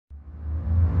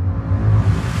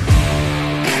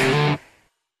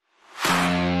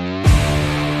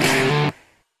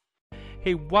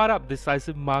Hey, what up,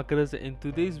 decisive marketers? In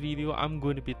today's video, I'm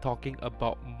going to be talking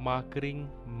about Marketing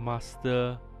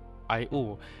Master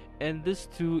IO, and this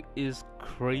tool is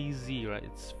crazy, right?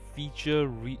 It's feature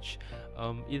rich.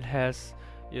 It has,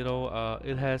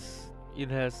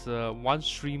 one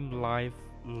stream live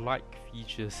like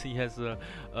features. It has a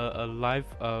live.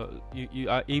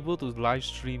 You are able to live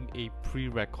stream a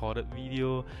pre-recorded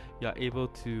video. You are able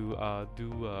to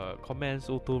do comments,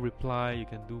 auto reply. You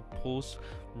can do post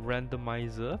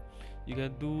randomizer. You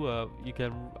can do you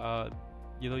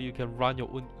can run your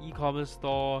own e-commerce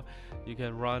store. You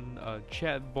can run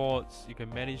chat bots. You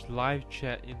can manage live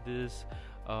chat in this.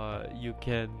 You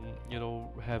can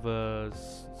have a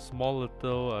small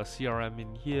little CRM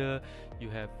in here. You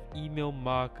have email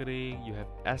marketing, you have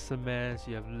SMS,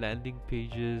 you have landing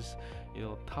pages,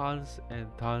 tons and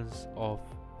tons of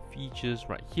features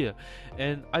right here.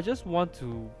 And I just want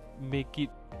to make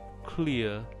it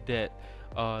clear that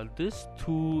this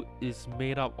tool is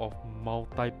made up of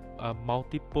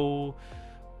multiple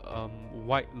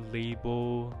white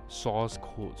label source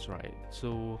codes, right?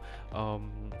 So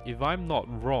if I'm not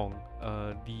wrong,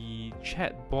 the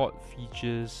chatbot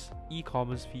features,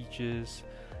 e-commerce features,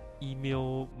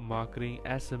 email marketing,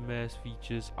 SMS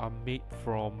features are made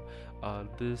from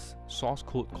this source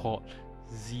code called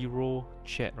Zero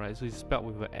Chat, right? So it's spelled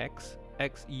with an X,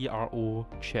 Xero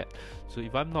Chat. So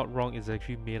if I'm not wrong, it's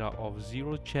actually made up of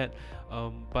Zero Chat,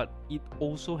 but it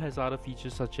also has other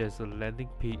features such as a landing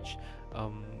page,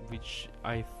 which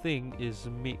I think is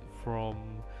made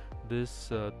from this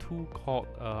tool called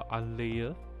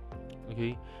Unlayer.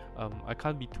 Okay, I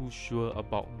can't be too sure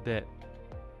about that.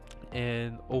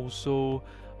 And also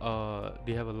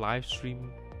they have a live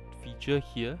stream feature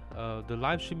here. The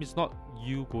live stream is not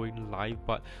you going live,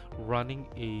 but running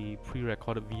a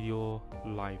pre-recorded video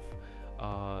live.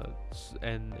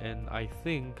 And I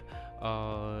think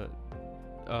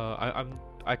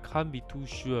I can't be too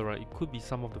sure, right? It could be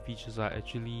some of the features are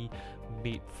actually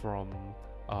made from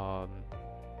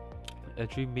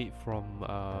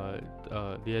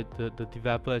the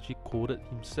developer actually coded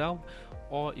himself,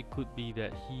 or it could be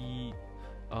that he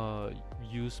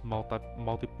use multiple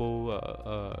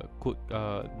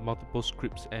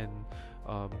scripts and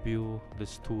build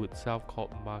this tool itself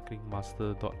called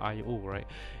marketingmaster.io, right?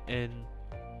 And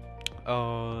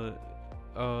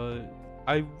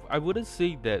I wouldn't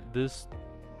say that this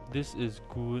is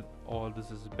good or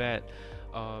this is bad,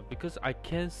 because I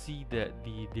can see that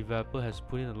the developer has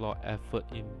put in a lot of effort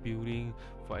in building,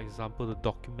 for example, the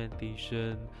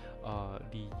documentation,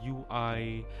 the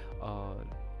UI,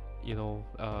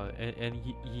 and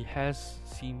he has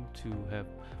seemed to have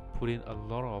put in a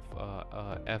lot of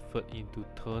effort into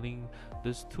turning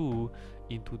this tool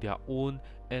into their own,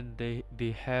 and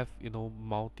they have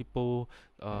multiple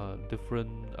different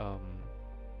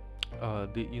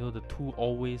the tool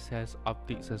always has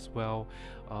updates as well.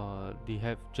 They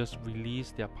have just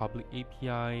released their public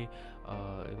API,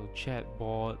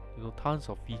 chatbot, tons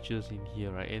of features in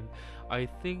here, right? And I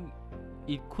think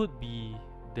it could be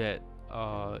that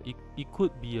it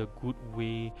could be a good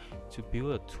way to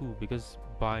build a tool, because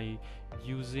by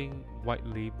using white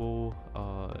label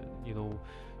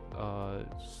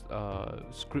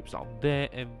scripts out there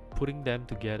and putting them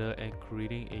together and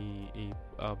creating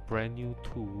a brand new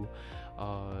tool,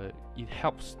 it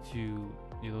helps to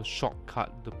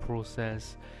shortcut the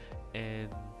process and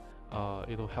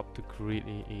help to create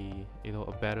a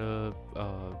better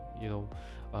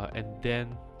and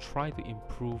then try to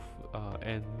improve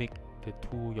and make the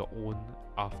tool your own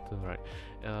after, right?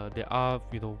 There are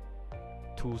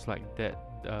tools like that.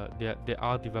 There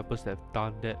are developers that have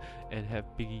done that and have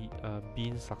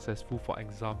been successful. For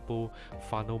example,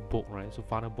 Funnelbolt, right? So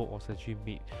Funnelbolt was actually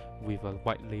made with a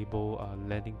white label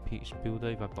landing page builder,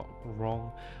 if I'm not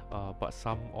wrong, but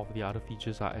some of the other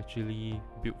features are actually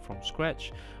built from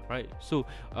scratch, right? So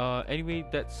anyway,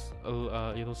 that's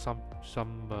some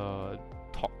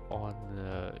talk on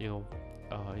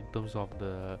in terms of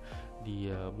the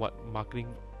what Marketing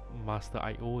Master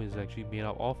IO is actually made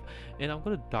up of. And I'm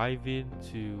going to dive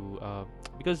into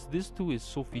because this tool is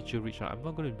so feature rich, I'm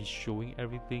not going to be showing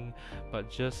everything, but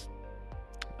just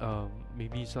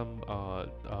maybe some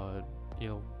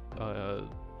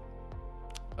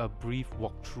a brief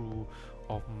walkthrough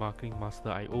of Marketing Master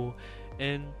IO.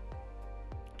 And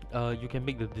you can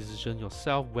make the decision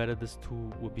yourself whether this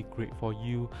tool would be great for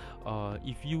you.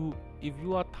 If you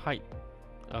are tight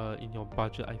in your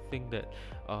budget, I think that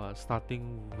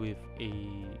starting with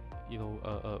a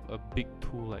big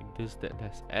tool like this that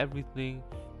has everything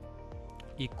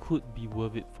it could be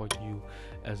worth it for you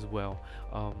as well.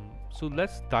 So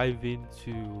let's dive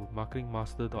into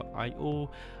marketingmaster.io.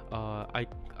 I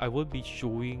won't be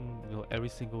showing every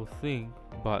single thing,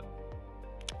 but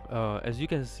as you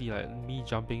can see, like me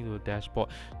jumping to the dashboard,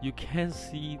 you can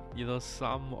see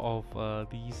some of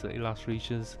these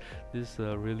illustrations. These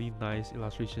really nice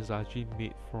illustrations are actually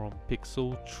made from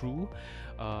Pixel True,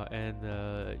 and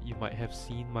you might have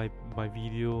seen my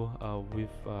video with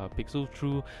Pixel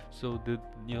True. So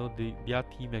their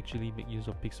team actually make use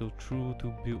of Pixel True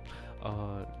to build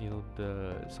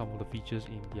some of the features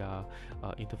in their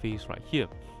interface right here.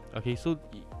 Okay, so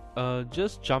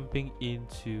just jumping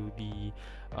into the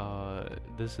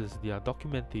this is their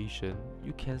documentation.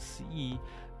 You can see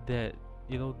that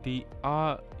they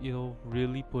are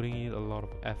really putting in a lot of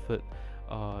effort,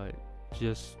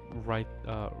 just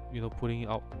putting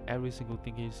out every single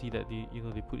thing. You see that they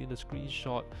put in the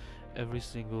screenshot every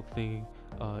single thing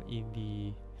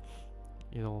in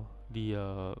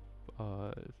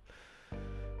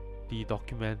the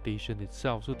documentation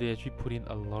itself. So they actually put in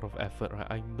a lot of effort, right?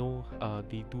 I know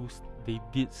they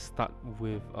did start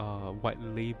with white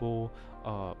label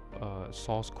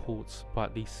source codes,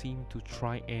 but they seem to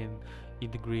try and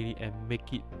integrate it and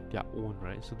make it their own,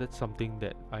 right? So that's something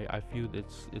that I feel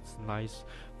it's nice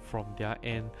from their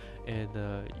end. And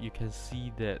you can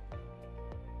see that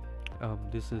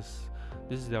this is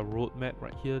their roadmap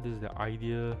right here. This is their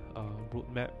idea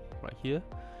roadmap right here.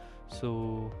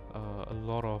 So a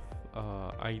lot of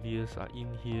ideas are in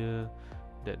here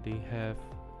that they have.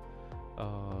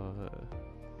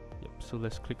 So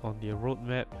let's click on their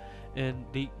roadmap, and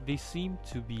they seem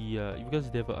to be because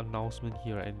they have an announcement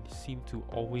here, and they seem to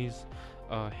always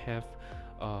have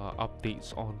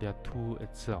updates on their tool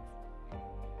itself.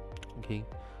 Okay,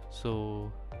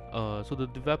 so the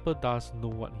developer does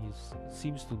know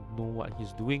seems to know what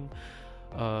he's doing.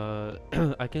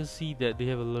 I can see that they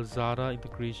have a Lazada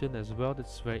integration as well.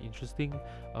 That's very interesting.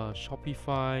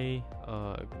 Shopify,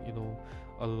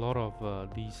 a lot of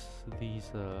these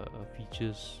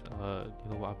features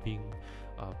are being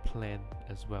planned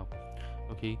as well.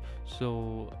 Okay,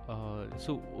 so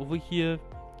over here,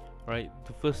 right,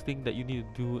 the first thing that you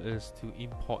need to do is to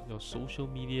import your social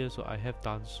media. So I have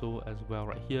done so as well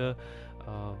right here.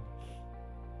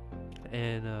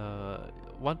 And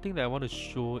one thing that I want to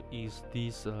show is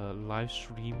this live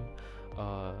stream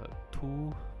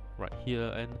tool right here,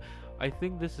 and I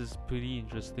think this is pretty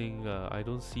interesting. I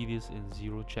don't see this in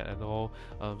Zero Chat at all.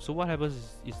 So what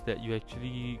happens is that you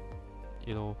actually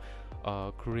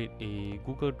create a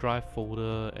Google Drive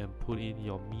folder and put in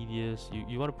your medias.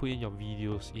 You want to put in your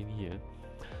videos in here.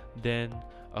 Then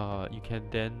you can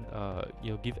then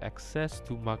give access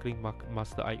to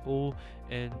marketingmaster.io,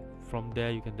 and from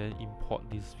there you can then import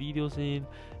these videos in,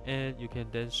 and you can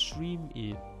then stream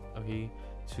it, okay,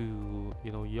 to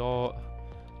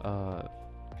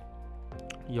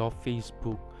your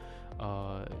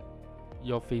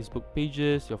Facebook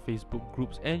pages, your Facebook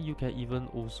groups, and you can even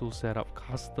also set up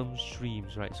custom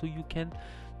streams, right? So you can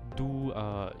do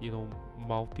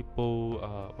multiple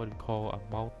what we call a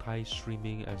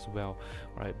multi-streaming as well,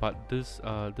 right? But this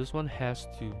one has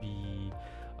to be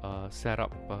set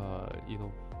up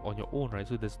on your own, right?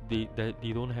 So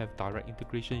they don't have direct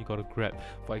integration. You gotta grab,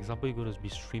 for example, you're gonna be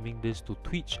streaming this to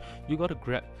Twitch, you gotta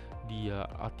grab the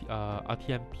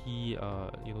RTMP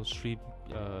stream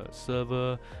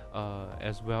server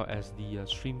as well as the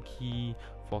stream key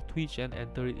for Twitch, and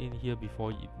enter it in here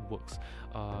before it works.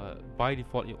 By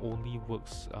default, it only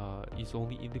works is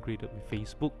only integrated with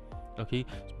Facebook, okay,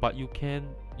 but you can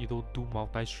do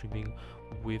multi-streaming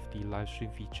with the live stream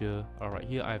feature. Alright,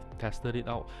 here I've tested it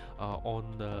out on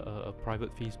a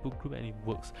private Facebook group, and it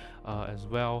works as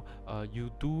well.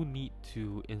 You do need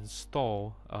to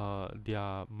install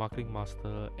their Marketing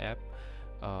Master app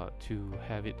to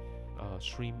have it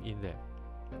stream in there,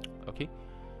 okay,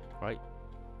 right?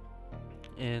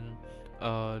 And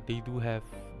they do have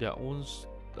their own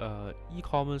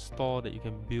e-commerce store that you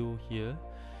can build here,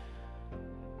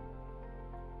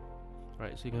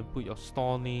 right? So you can put your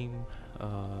store name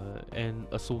and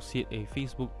associate a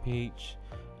Facebook page,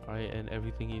 right, and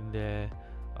everything in there,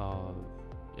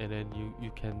 and then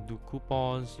you can do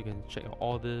coupons, you can check your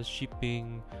orders,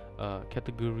 shipping,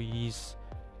 categories,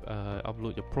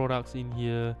 upload your products in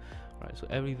here, right? So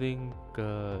everything,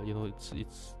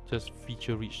 it's just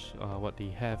feature rich what they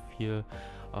have here.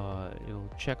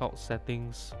 Checkout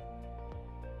settings,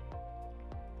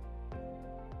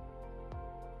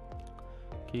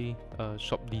 okay,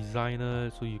 shop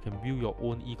designer, so you can build your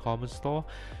own e-commerce store.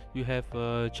 You have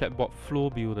a chatbot flow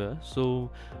builder. So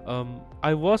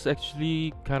I was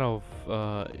actually kind of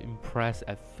impressed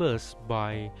at first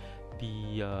by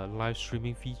the live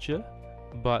streaming feature,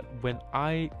 but when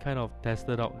I kind of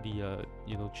tested out the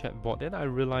chatbot, then I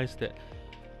realized that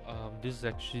this is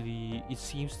actually, it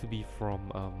seems to be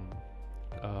from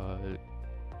uh,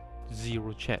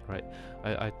 Zero Chat, right?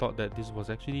 I thought that this was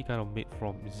actually kind of made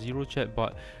from Zero Chat,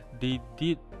 but they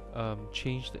did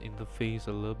change the interface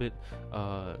a little bit,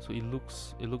 so it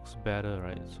looks better,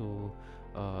 right? So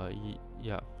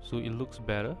yeah, so it looks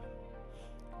better,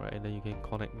 right? And then you can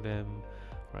connect them,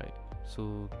 right?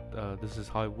 So this is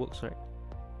how it works, right?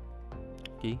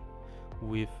 Okay,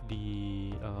 with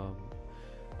the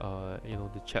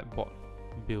the chatbot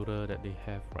builder that they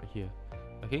have right here.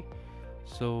 Okay,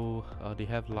 so they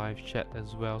have live chat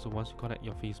as well. So once you connect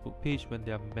your Facebook page, when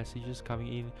there are messages coming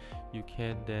in, you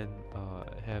can then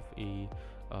have a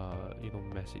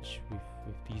message with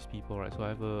these people, right? So I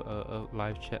have a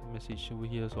live chat message over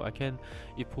here, so I can,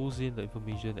 it pulls in the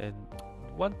information. And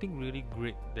one thing really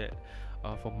great that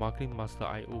for Marketing Master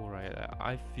IO, right,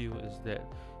 I feel is that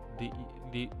they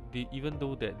even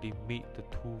though that they made the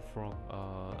tool from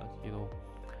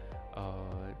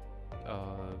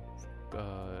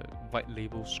white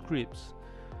label scripts,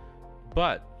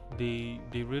 but they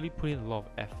really put in a lot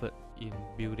of effort in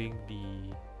building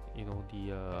the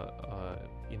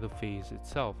interface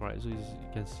itself, right? So you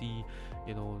can see,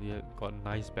 they got a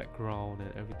nice background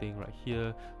and everything right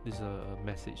here. This is a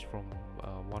message from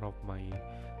one of my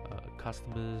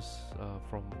customers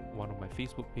from one of my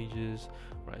Facebook pages,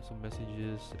 right? So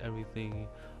messages, everything,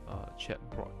 chat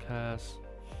broadcast.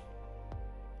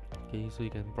 Okay, so you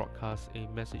can broadcast a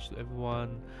message to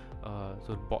everyone.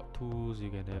 So bot tools, you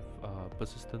can have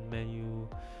persistent menu,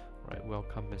 right?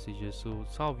 Welcome messages. So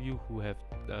some of you who have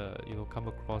come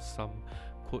across some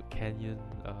Code Canyon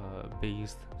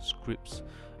based scripts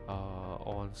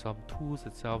on some tools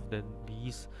itself, then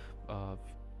these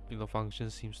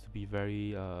functions seems to be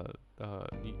very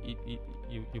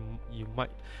you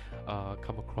might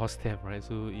come across them, right?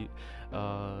 So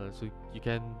so you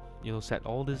can set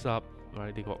all this up,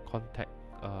 right? They got contact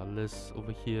lists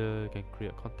over here. You can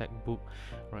create a contact book,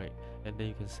 right? And then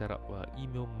you can set up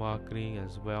email marketing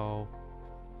as well,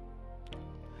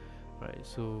 right?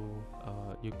 So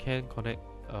you can connect,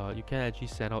 you can actually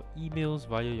send out emails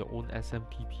via your own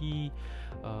SMTP,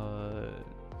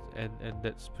 and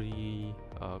that's pretty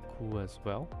cool as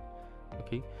well.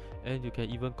 Okay, and you can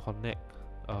even connect,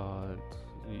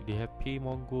 they have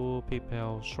PayMongo,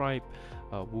 PayPal, Stripe,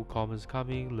 WooCommerce is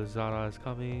coming, Lazada is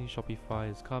coming, Shopify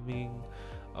is coming,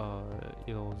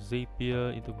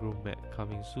 Zapier, Integromat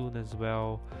coming soon as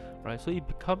well, right? So it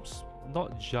becomes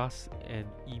not just an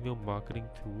email marketing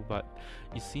tool, but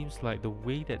it seems like the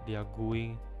way that they are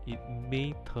going, it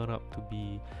may turn up to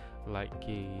be like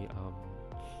a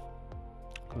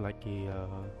what do you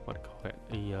call that,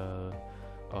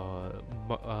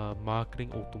 a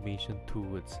marketing automation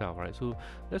tool itself, right? So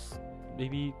let's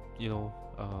maybe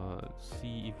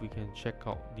see if we can check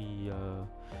out the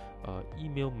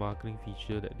email marketing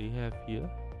feature that they have here.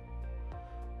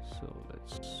 So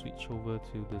let's switch over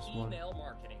to this one. Email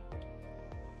marketing.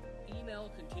 Email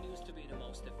continues to be the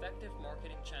most effective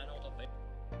marketing channel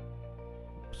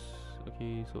Oops.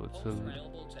 Okay, so it's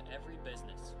available to every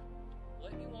business.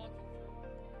 Let me walk you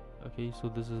through. Okay, so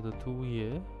this is the tool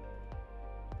here.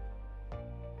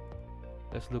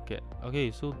 Let's look at,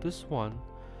 okay, so this one,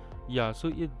 yeah, so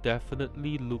it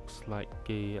definitely looks like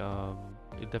a Code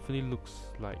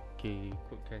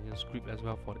Canyon script as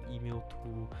well for the email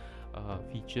tool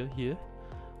feature here,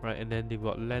 right? And then they've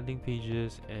got landing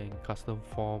pages and custom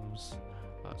forms,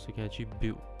 so you can actually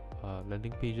build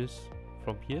landing pages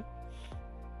from here,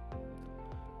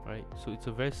 right? So it's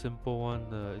a very simple one.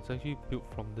 It's actually built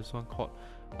from this one called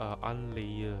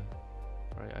Unlayer,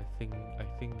 right? I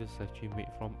think this is actually made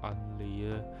from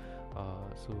Unlayer.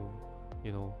 So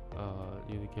you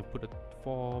can put a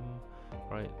form,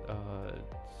 right?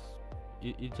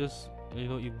 It just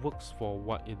it works for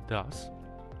what it does.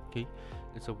 Okay,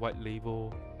 it's a white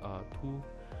label tool,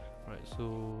 right?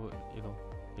 So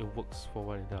it works for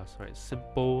what it does, right?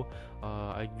 Simple.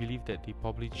 I believe that they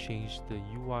probably changed the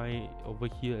UI over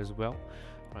here as well,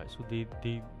 right? So they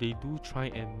do try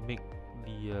and make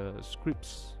the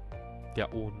scripts their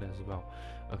own as well.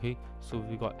 Okay, so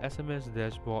we got SMS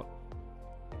Dashboard.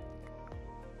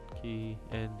 Okay,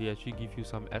 and they actually give you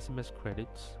some SMS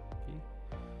credits. Okay,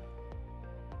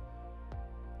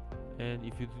 and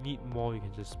if you need more, you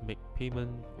can just make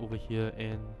payment over here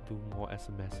and do more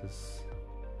SMSs.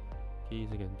 Okay,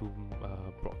 so you can do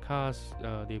broadcast.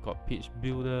 They've got page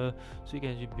builder, so you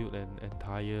can actually build an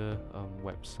entire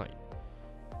website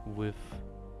with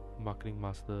Marketing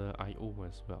Master IO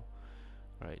as well,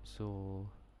 right? So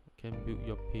you can build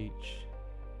your page,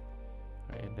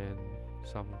 right? And then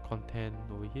some content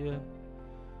over here.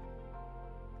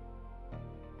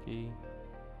 Okay,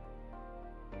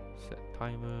 set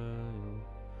timer,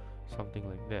 something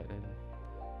like that. And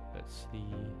let's see,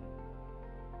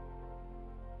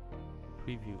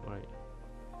 preview, right?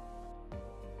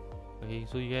 Okay,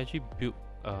 so you can actually build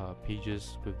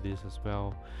pages with this as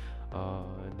well.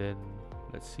 And then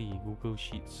let's see, Google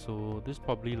Sheets. So this is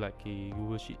probably like a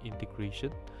Google Sheet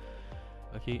integration.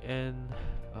 Okay, and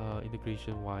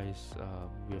integration wise,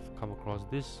 we have come across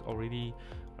this already,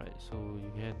 right? So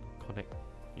you can connect,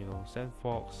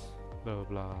 Sandbox, blah blah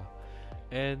blah.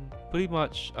 And pretty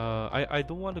much, I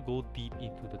don't want to go deep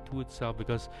into the tool itself,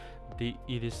 because it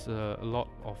is a lot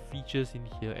of features in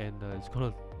here, and it's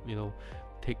gonna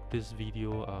take this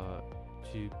video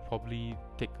to probably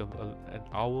take an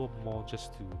hour more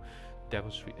just to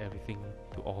demonstrate everything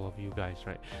to all of you guys,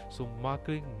 right? So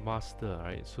Marketing Master,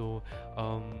 right? So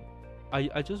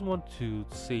I just want to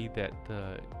say that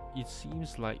it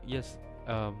seems like, yes,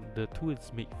 the tool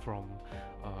is made from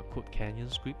Code Canyon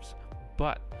scripts,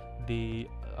 but the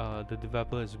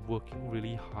developer is working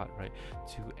really hard, right,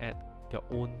 to add their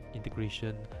own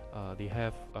integration. They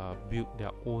have built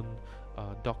their own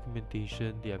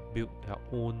documentation. They have built their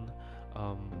own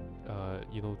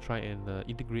try and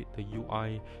integrate the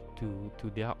UI to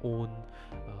their own.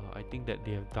 I think that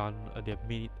they have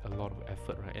made a lot of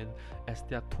effort, right? And as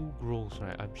their tool grows,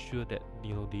 right, I'm sure that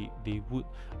they would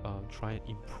try and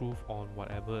improve on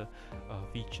whatever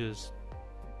features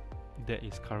that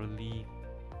is currently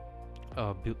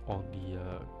built on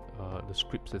the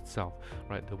scripts itself,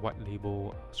 right? The white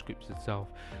label scripts itself,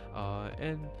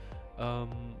 and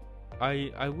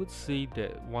I would say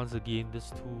that once again,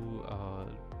 this tool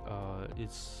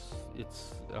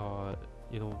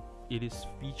it is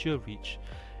feature rich,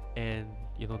 and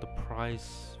the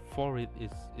price for it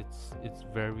is it's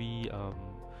very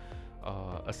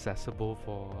accessible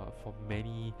for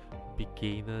many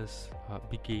beginner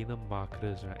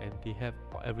marketers, right? And they have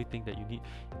everything that you need,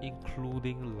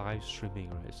 including live streaming,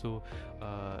 right? So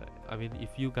I mean,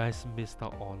 if you guys missed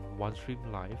out on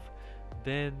OneStream Live,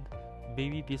 then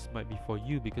maybe this might be for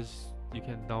you, because you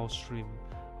can now stream.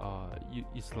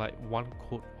 It's like one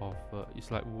code of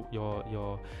it's like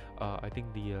your I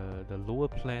think the lower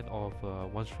plan of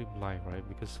OneStream Live, right?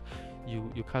 Because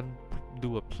you can't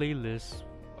do a playlist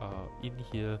in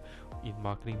here in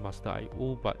Marketing Master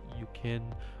IO, but you can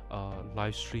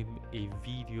live stream a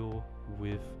video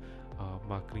with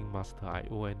Marketing Master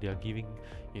IO, and they are giving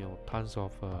tons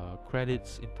of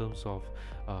credits in terms of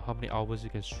how many hours you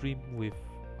can stream with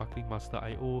Marketing Master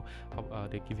IO.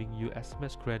 They're giving you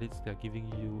SMS credits, they're giving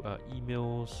you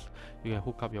emails, you can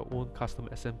hook up your own custom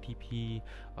SMTP,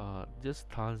 just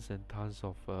tons and tons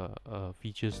of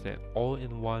features that all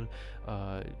in one.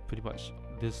 Pretty much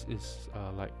this is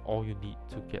like all you need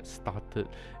to get started,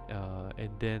 and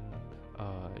then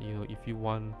if you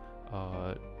want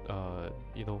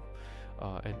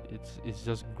and it's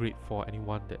just great for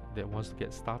anyone that wants to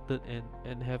get started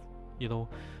and have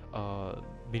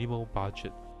minimal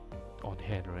budget on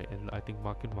hand, right? And I think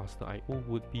Marketing Master IO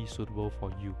would be suitable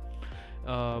for you.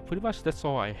 Pretty much that's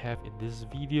all I have in this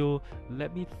video.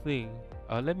 Let me think.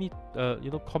 Let me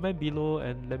comment below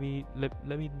and let me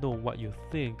know what you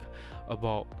think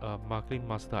about Marketing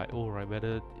Master IO, right?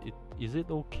 Whether is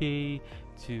it okay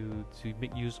to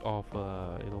make use of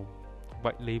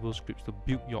white label scripts to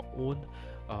build your own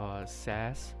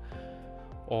SaaS,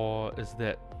 or is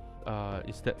that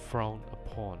frowned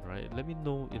upon, right? Let me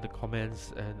know in the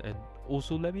comments, and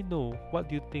also let me know what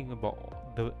do you think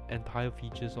about the entire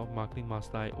features of Marketing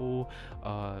Master IO.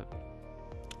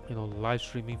 Live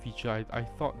streaming feature. I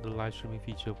thought the live streaming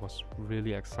feature was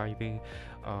really exciting,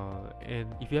 and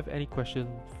if you have any question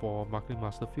for Marketing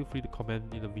Master, feel free to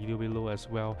comment in the video below as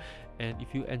well. And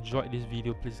if you enjoyed this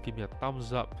video, please give me a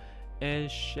thumbs up and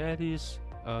share this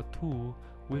tool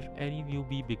with any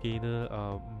newbie beginner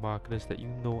marketers that you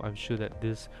know. I'm sure that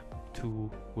this tool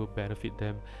will benefit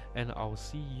them, and I'll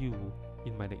see you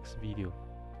in my next video.